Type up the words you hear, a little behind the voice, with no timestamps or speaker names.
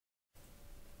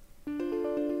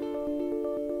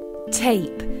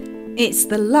Tape. It's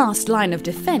the last line of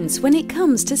defense when it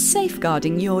comes to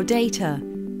safeguarding your data.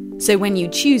 So when you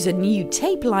choose a new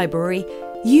tape library,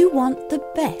 you want the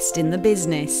best in the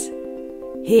business.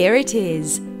 Here it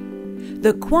is.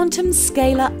 The Quantum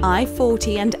Scalar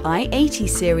i40 and i80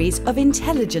 series of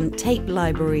intelligent tape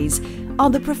libraries are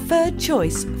the preferred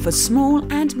choice for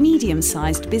small and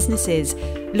medium-sized businesses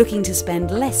looking to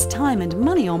spend less time and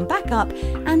money on backup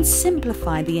and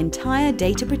simplify the entire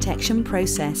data protection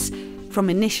process, from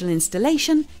initial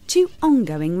installation to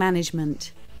ongoing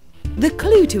management. The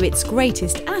clue to its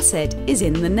greatest asset is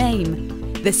in the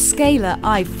name. The Scalar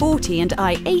i40 and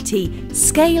i80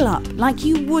 scale up like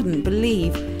you wouldn't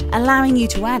believe, allowing you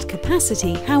to add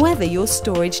capacity however your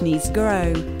storage needs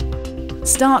grow.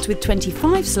 Start with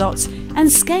 25 slots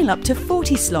and scale up to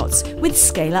 40 slots with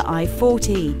Scalar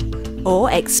i40,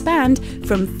 or expand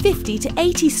from 50 to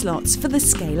 80 slots for the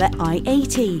Scalar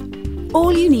i80.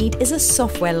 All you need is a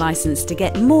software license to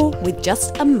get more with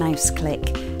just a mouse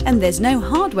click, and there's no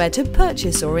hardware to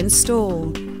purchase or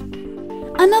install.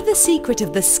 Another secret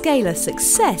of the Scalar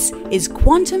success is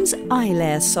Quantum's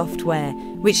ILayer software,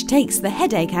 which takes the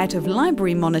headache out of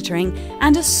library monitoring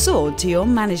and a sword to your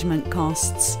management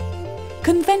costs.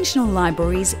 Conventional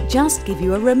libraries just give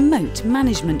you a remote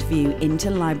management view into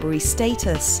library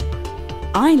status.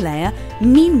 ILayer,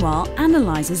 meanwhile,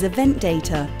 analyzes event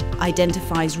data,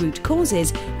 identifies root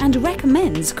causes, and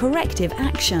recommends corrective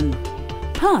action.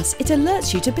 Plus, it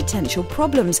alerts you to potential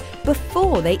problems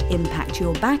before they impact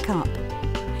your backup.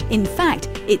 In fact,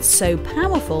 it's so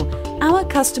powerful, our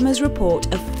customers report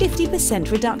a 50%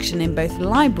 reduction in both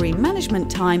library management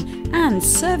time and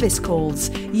service calls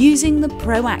using the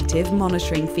proactive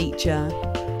monitoring feature.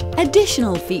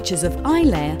 Additional features of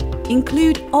ILayer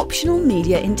include optional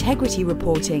media integrity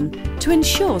reporting to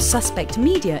ensure suspect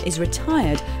media is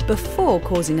retired before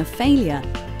causing a failure,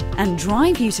 and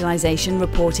drive utilization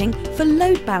reporting for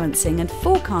load balancing and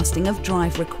forecasting of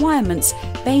drive requirements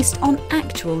based on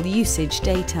actual usage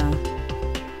data.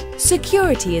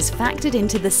 Security is factored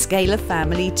into the Scalar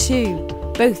family too.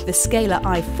 Both the Scalar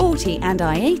i40 and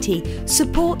i80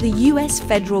 support the US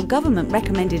federal government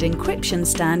recommended encryption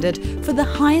standard for the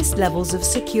highest levels of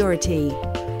security.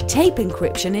 Tape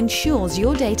encryption ensures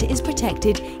your data is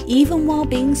protected even while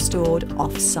being stored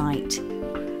off-site.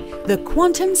 The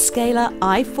Quantum Scalar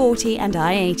i40 and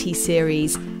i80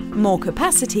 series. More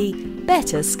capacity,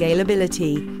 better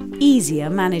scalability, easier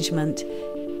management.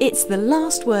 It's the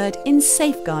last word in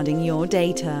safeguarding your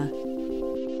data.